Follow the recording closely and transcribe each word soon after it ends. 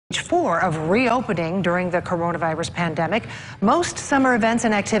Stage 4 of reopening during the coronavirus pandemic. Most summer events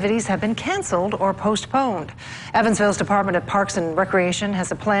and activities have been canceled or postponed. Evansville's Department of Parks and Recreation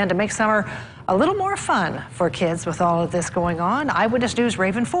has a plan to make summer a little more fun for kids with all of this going on. Eyewitness News'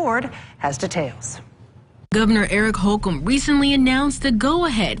 Raven Ford has details. Governor Eric Holcomb recently announced the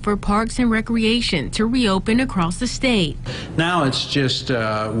go-ahead for Parks and Recreation to reopen across the state. Now it's just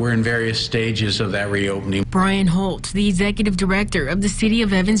we're in various stages of that reopening. Brian Holtz, the executive director of the City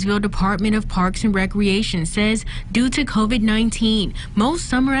of Evansville Department of Parks and Recreation, says due to COVID-19, most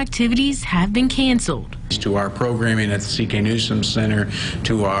summer activities have been canceled. To our programming at the C.K. Newsom Center,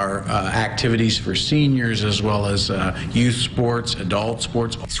 to our activities for seniors, as well as youth sports, adult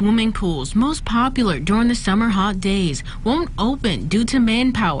sports. Swimming pools, most popular during the summer hot days, won't open due to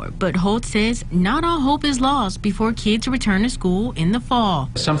manpower, but Holtz says not all hope is lost before kids return to school in the fall.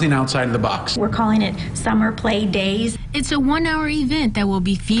 Something outside of the box. We're calling it Summer Play Days. It's a one-hour event that will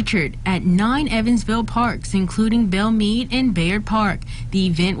be featured at 9 Evansville parks, including Belle Meade and Bayard Park. The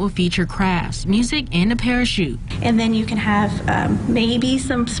event will feature crafts, music, and a parachute. And then you can have maybe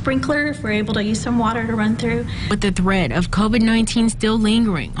some sprinkler if we're able to use some water to run through. With the threat of COVID-19 still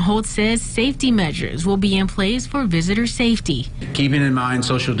lingering, Holtz says safety measures will be in place for visitor safety. Keeping in mind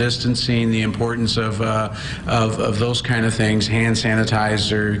social distancing, the importance of those kind of things, hand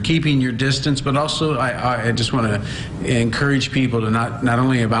sanitizer, keeping your distance, but also I just want to encourage people to not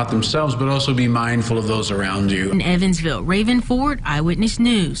only about themselves, but also be mindful of those around you. In Evansville, Raven Ford, Eyewitness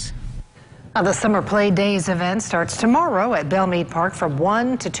News. Now, the Summer Play Days event starts tomorrow at Belle Meade Park from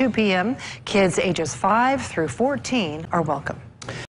 1 to 2 p.m. Kids ages 5 through 14 are welcome.